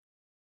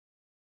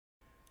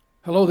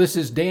Hello, this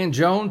is Dan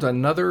Jones,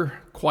 another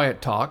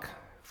quiet talk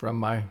from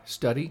my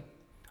study.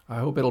 I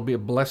hope it'll be a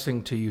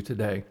blessing to you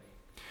today.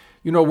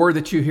 You know, a word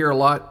that you hear a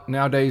lot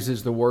nowadays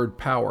is the word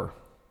power.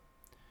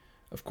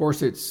 Of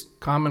course, it's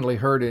commonly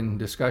heard in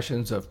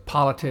discussions of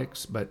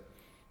politics, but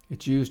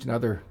it's used in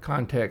other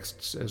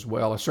contexts as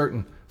well. A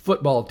certain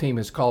football team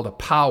is called a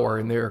power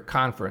in their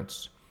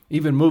conference.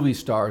 Even movie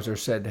stars are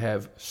said to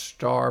have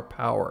star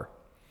power.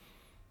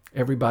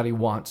 Everybody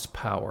wants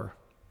power.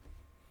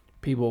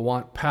 People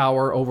want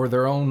power over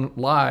their own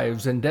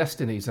lives and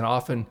destinies and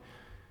often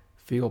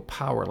feel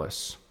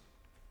powerless.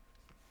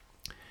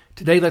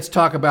 Today, let's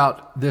talk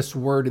about this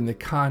word in the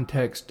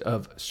context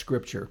of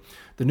Scripture.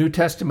 The New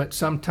Testament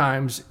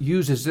sometimes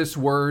uses this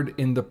word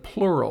in the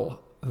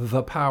plural,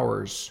 the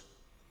powers.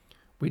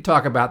 We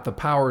talk about the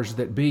powers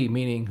that be,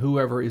 meaning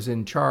whoever is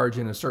in charge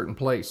in a certain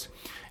place.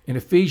 In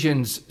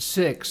Ephesians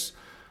 6,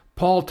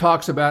 Paul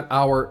talks about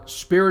our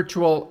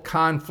spiritual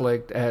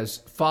conflict as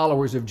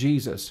followers of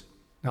Jesus.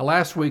 Now,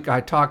 last week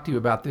I talked to you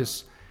about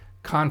this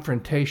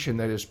confrontation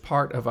that is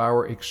part of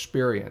our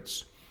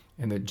experience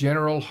and the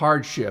general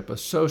hardship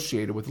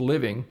associated with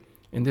living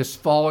in this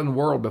fallen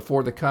world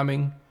before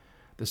the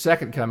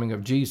second coming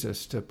of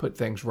Jesus to put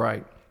things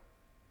right.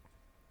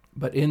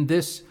 But in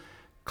this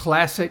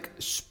classic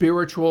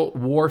spiritual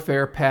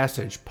warfare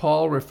passage,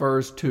 Paul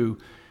refers to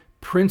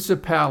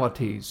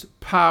principalities,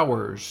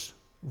 powers,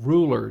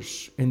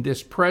 rulers in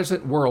this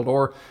present world,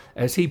 or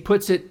as he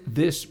puts it,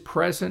 this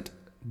present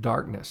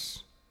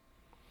darkness.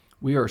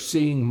 We are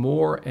seeing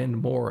more and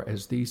more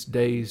as these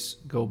days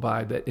go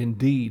by that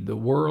indeed the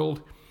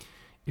world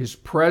is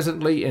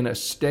presently in a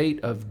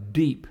state of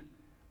deep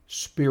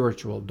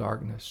spiritual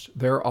darkness.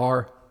 There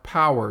are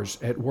powers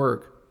at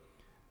work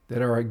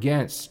that are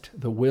against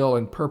the will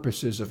and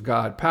purposes of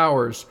God,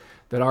 powers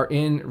that are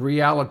in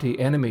reality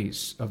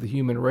enemies of the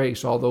human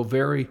race, although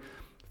very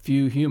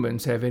few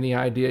humans have any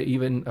idea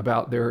even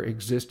about their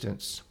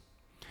existence.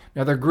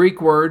 Now, the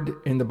Greek word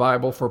in the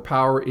Bible for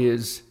power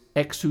is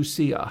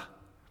exousia.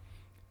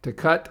 To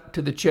cut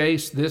to the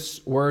chase,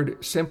 this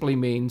word simply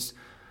means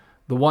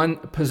the one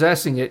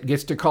possessing it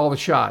gets to call the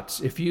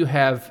shots. If you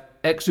have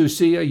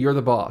exousia, you're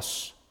the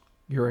boss.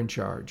 You're in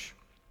charge.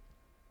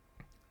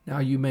 Now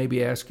you may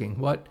be asking,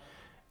 what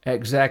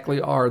exactly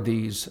are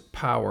these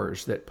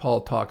powers that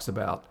Paul talks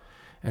about,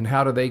 and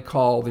how do they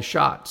call the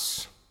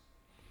shots?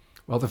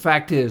 Well, the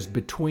fact is,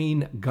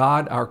 between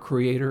God, our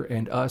Creator,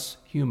 and us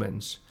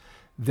humans,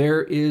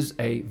 there is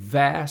a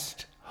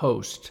vast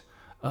host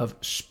of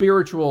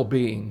spiritual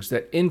beings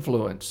that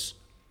influence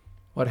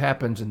what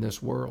happens in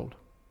this world.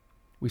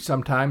 We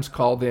sometimes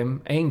call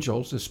them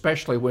angels,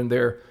 especially when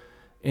they're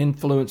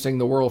influencing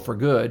the world for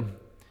good.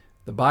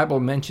 The Bible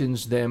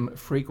mentions them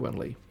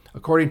frequently.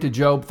 According to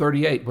Job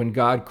 38, when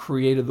God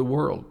created the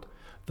world,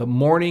 the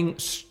morning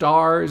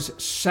stars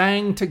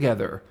sang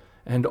together,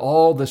 and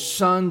all the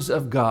sons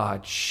of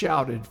God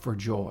shouted for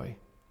joy.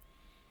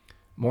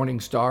 Morning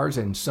stars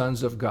and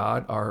sons of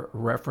God are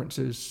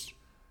references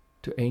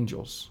to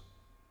angels.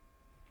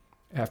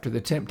 After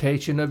the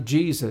temptation of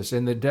Jesus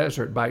in the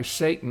desert by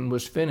Satan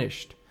was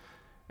finished,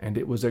 and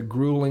it was a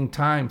grueling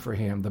time for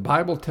him, the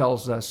Bible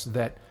tells us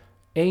that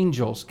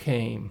angels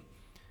came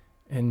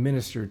and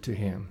ministered to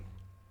him.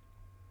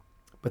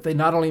 But they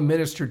not only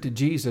ministered to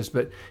Jesus,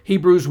 but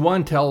Hebrews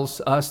 1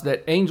 tells us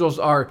that angels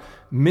are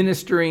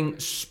ministering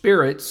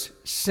spirits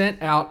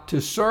sent out to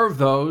serve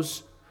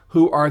those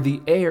who are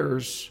the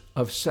heirs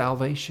of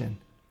salvation.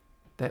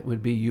 That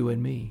would be you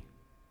and me.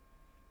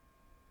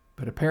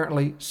 But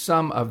apparently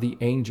some of the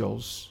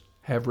angels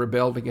have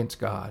rebelled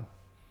against God.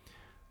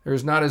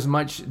 There's not as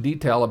much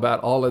detail about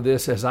all of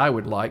this as I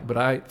would like, but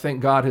I think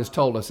God has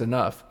told us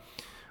enough.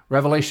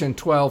 Revelation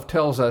 12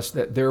 tells us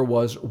that there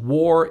was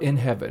war in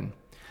heaven,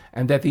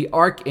 and that the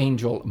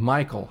archangel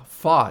Michael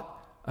fought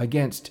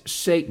against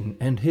Satan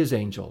and his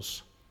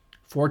angels.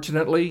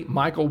 Fortunately,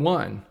 Michael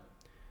won,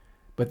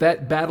 but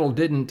that battle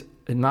didn't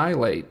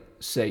annihilate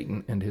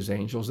Satan and his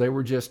angels. They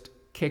were just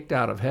kicked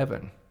out of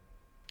heaven.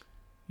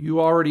 You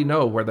already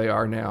know where they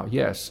are now.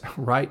 Yes,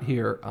 right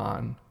here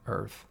on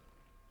earth.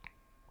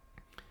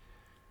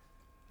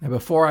 Now,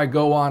 before I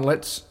go on,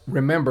 let's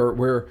remember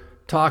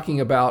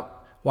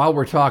while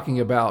we're talking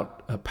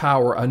about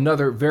power,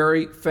 another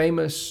very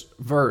famous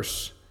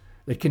verse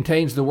that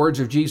contains the words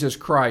of Jesus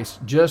Christ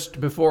just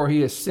before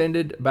he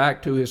ascended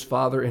back to his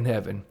Father in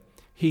heaven.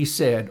 He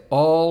said,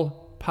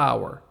 "All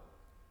power,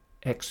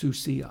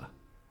 exousia,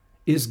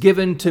 is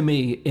given to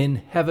me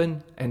in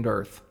heaven and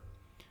earth."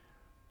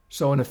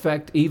 So in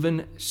effect,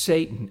 even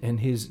Satan and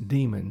his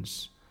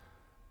demons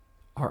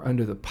are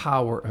under the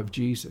power of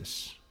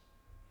Jesus.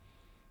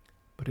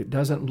 But it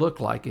doesn't look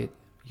like it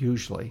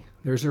usually.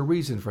 There's a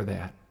reason for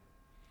that.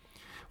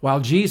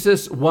 While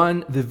Jesus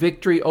won the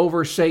victory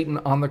over Satan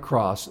on the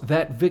cross,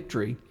 that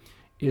victory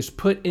is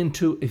put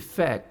into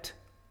effect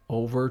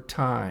over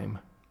time.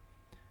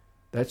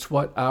 That's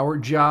what our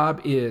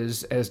job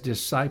is as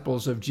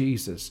disciples of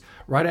Jesus.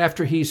 Right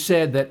after he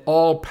said that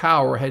all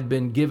power had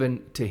been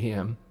given to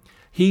him,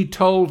 he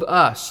told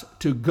us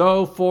to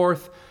go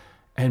forth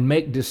and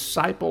make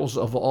disciples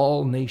of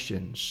all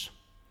nations.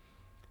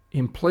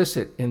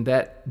 Implicit in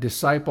that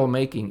disciple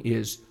making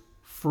is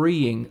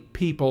freeing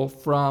people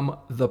from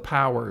the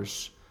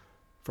powers,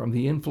 from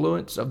the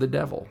influence of the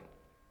devil.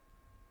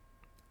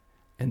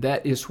 And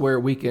that is where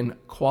we can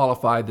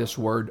qualify this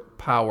word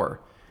power,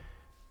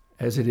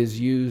 as it is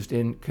used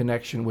in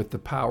connection with the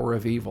power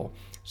of evil.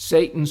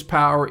 Satan's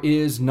power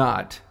is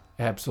not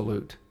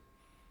absolute.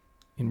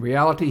 In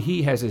reality,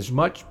 he has as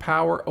much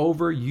power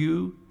over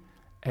you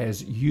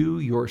as you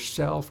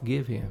yourself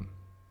give him.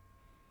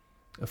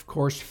 Of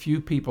course,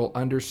 few people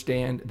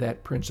understand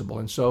that principle,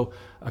 and so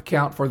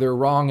account for their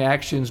wrong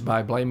actions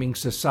by blaming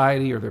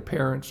society or their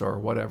parents or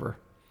whatever.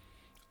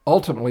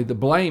 Ultimately, the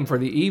blame for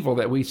the evil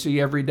that we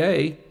see every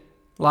day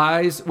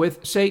lies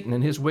with Satan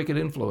and his wicked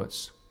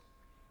influence.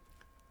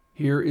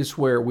 Here is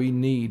where we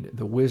need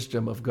the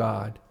wisdom of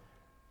God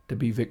to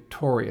be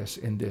victorious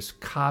in this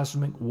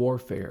cosmic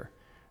warfare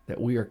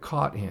that we are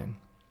caught in.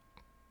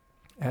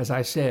 As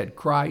I said,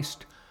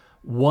 Christ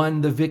won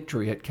the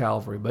victory at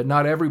Calvary, but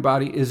not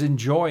everybody is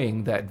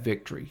enjoying that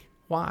victory.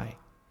 Why?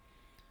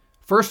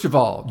 First of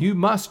all, you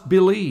must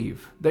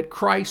believe that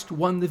Christ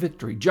won the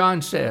victory.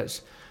 John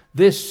says,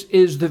 "This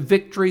is the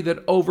victory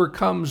that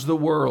overcomes the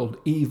world,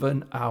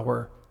 even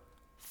our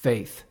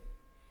faith."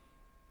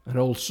 An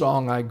old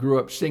song I grew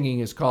up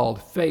singing is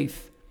called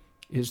 "Faith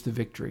is the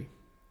Victory."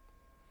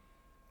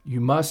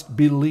 You must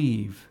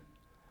believe.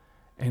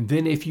 And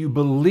then if you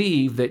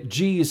believe that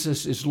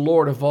Jesus is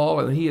Lord of all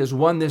and he has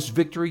won this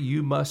victory,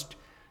 you must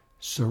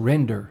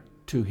surrender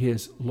to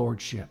his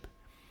lordship.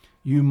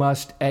 You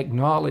must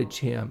acknowledge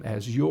him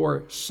as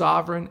your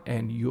sovereign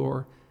and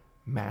your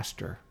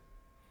master.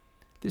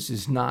 This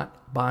is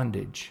not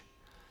bondage,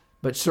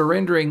 but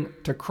surrendering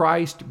to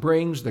Christ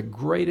brings the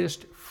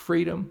greatest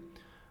freedom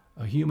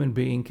a human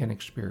being can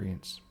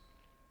experience.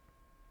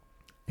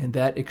 And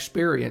that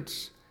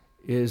experience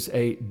is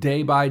a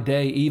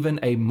day-by-day, even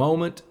a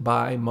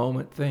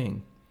moment-by-moment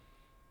thing.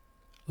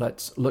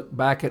 Let's look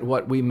back at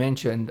what we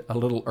mentioned a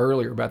little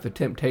earlier about the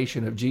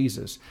temptation of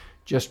Jesus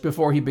just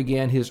before he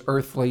began his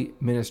earthly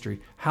ministry.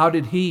 How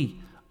did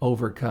he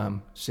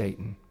overcome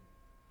Satan?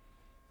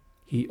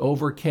 He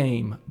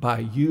overcame by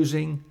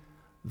using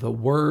the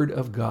Word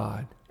of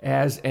God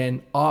as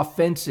an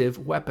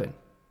offensive weapon.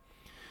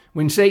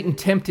 When Satan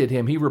tempted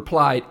him, he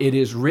replied, "It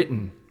is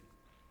written."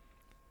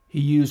 He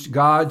used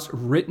God's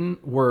written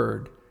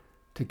word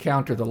to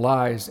counter the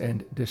lies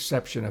and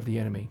deception of the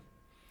enemy.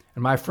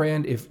 And my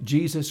friend, if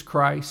Jesus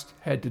Christ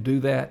had to do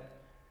that,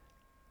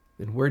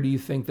 then where do you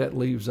think that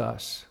leaves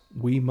us?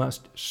 We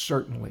must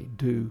certainly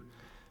do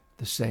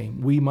the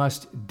same. We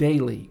must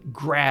daily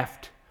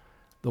graft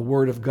the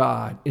Word of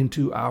God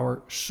into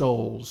our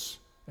souls,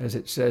 as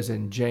it says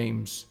in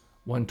James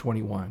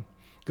 1:21.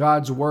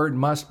 God's Word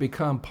must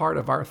become part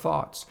of our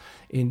thoughts.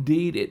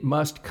 Indeed, it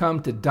must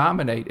come to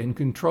dominate and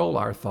control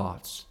our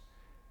thoughts,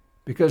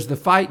 because the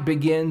fight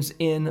begins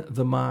in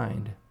the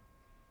mind.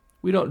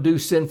 We don't do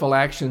sinful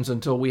actions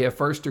until we have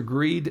first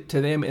agreed to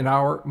them in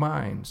our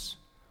minds.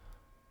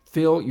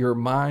 Fill your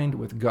mind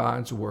with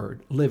God's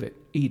Word. Live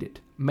it, eat it,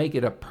 make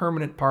it a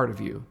permanent part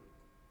of you.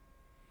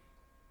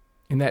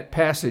 In that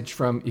passage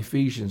from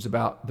Ephesians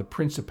about the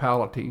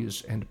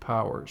principalities and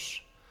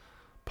powers,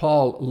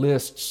 Paul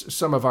lists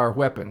some of our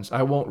weapons.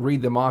 I won't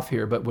read them off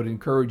here, but would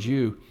encourage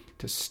you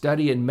to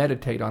study and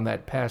meditate on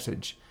that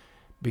passage,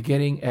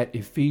 beginning at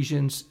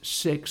Ephesians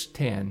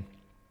 6:10.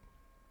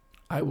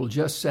 I will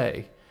just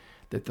say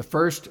that the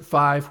first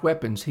 5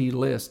 weapons he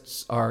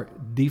lists are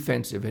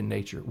defensive in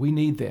nature. We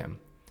need them.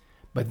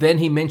 But then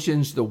he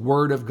mentions the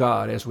Word of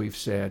God, as we've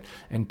said,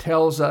 and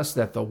tells us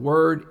that the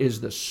Word is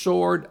the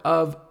sword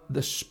of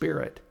the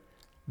Spirit.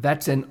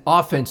 That's an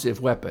offensive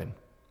weapon.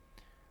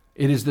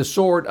 It is the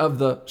sword of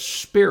the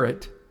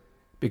Spirit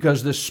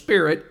because the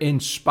Spirit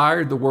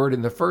inspired the Word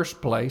in the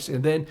first place,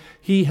 and then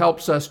he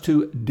helps us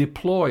to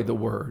deploy the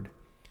Word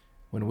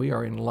when we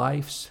are in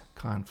life's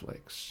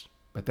conflicts.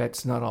 But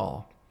that's not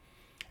all.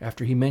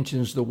 After he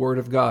mentions the Word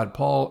of God,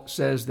 Paul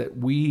says that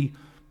we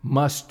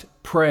must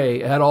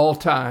pray at all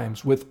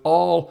times with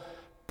all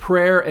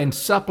prayer and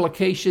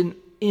supplication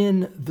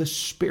in the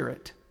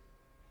Spirit.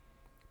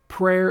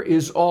 Prayer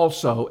is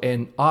also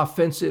an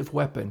offensive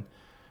weapon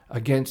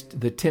against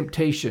the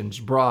temptations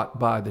brought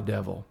by the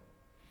devil.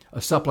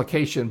 A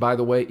supplication, by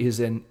the way,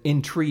 is an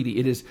entreaty.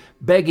 It is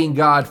begging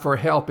God for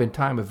help in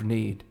time of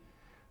need.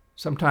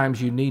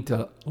 Sometimes you need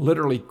to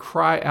literally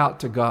cry out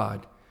to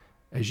God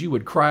as you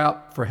would cry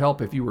out for help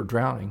if you were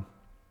drowning.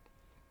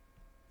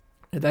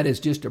 And that is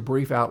just a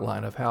brief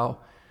outline of how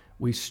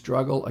we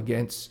struggle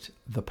against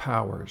the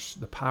powers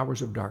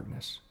of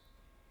darkness.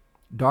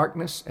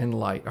 Darkness and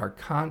light are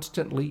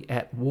constantly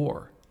at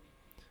war.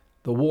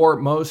 The war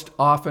most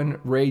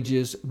often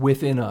rages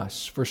within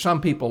us. For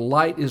some people,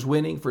 light is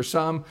winning. For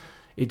some,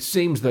 it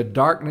seems the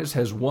darkness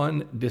has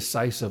won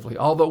decisively,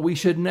 although we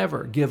should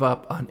never give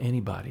up on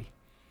anybody,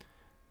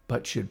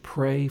 but should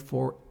pray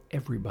for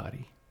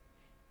everybody.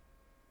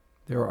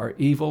 There are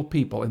evil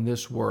people in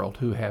this world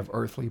who have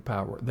earthly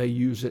power. They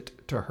use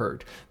it to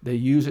hurt. They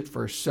use it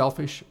for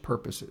selfish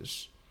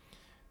purposes.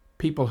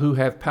 people who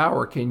have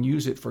power can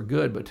use it for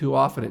good, but too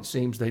often it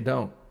seems they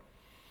don't.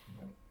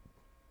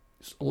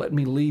 So let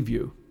me leave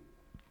you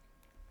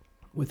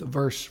with a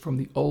verse from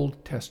the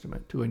Old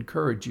Testament to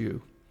encourage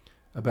you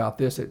about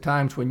this at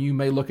times when you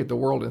may look at the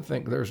world and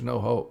think there's no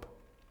hope.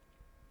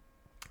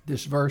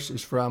 This verse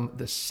is from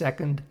the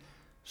 2nd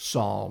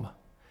Psalm.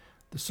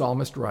 The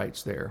psalmist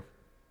writes there,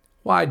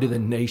 "Why do the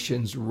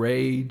nations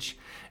rage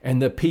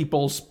and the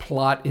peoples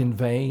plot in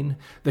vain?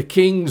 The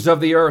kings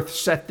of the earth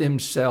set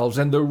themselves,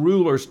 and the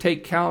rulers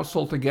take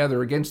counsel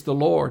together against the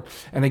Lord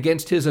and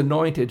against his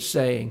anointed,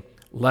 saying,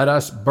 Let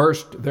us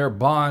burst their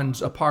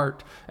bonds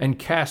apart and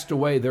cast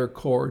away their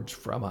cords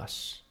from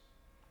us.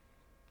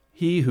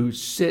 He who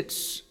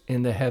sits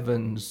in the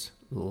heavens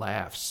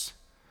laughs.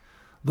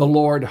 The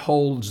Lord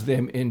holds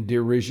them in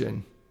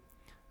derision.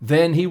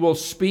 Then he will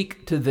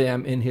speak to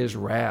them in his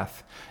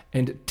wrath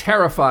and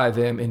terrify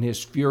them in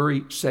his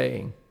fury,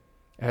 saying,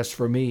 As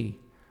for me,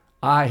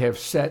 I have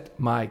set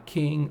my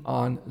king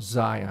on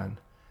Zion,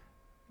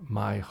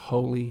 my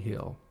holy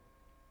hill."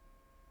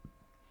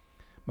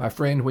 My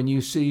friend, when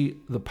you see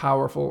the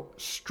powerful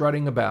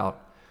strutting about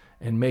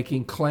and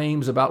making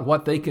claims about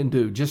what they can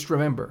do, just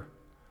remember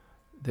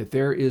that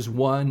there is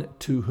one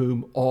to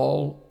whom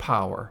all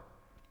power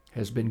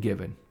has been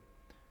given.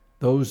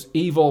 Those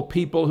evil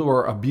people who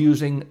are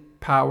abusing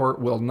power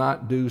will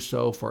not do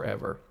so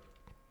forever.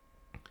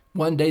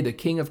 One day the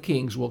King of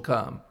Kings will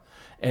come,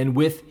 and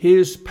with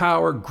his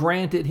power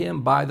granted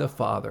him by the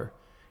Father,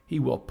 he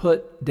will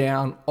put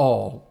down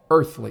all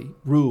earthly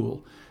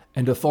rule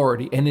and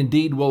authority, and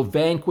indeed will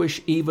vanquish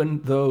even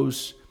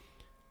those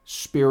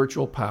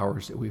spiritual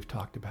powers that we've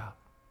talked about.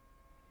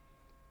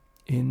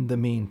 In the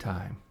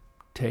meantime,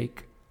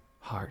 take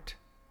heart.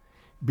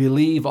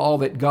 Believe all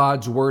that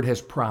God's word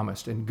has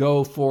promised and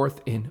go forth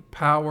in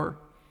power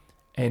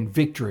and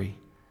victory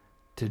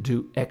to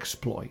do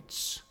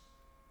exploits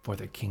for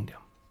the kingdom.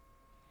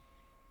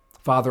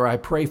 Father, I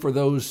pray for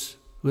those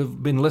who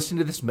have been listening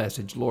to this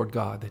message, Lord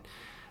God,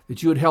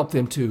 that you would help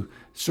them to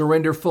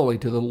surrender fully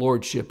to the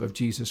lordship of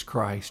Jesus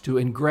Christ, to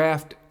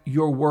engraft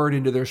your word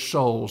into their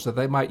souls, that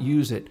they might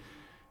use it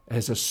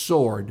as a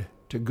sword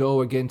to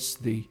go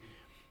against the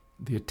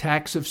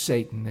attacks of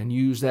Satan and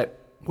use that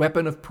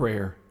weapon of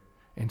prayer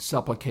and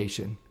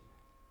supplication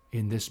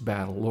in this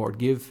battle. Lord,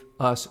 give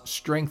us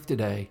strength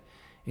today.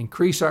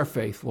 Increase our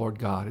faith, Lord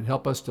God, and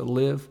help us to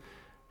live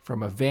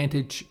from a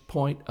vantage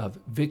point of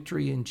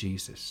victory in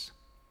Jesus.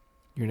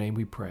 In your name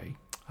we pray.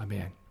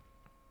 Amen.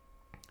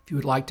 If you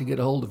would like to get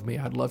a hold of me,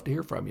 I'd love to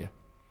hear from you.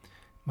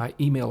 My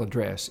email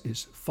address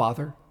is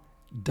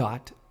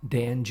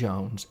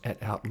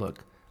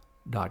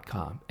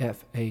father.danjones@outlook.com.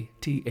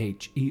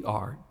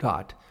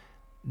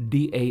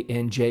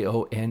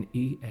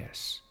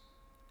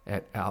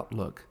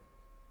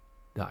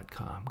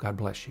 father.danjones@outlook.com. God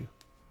bless you.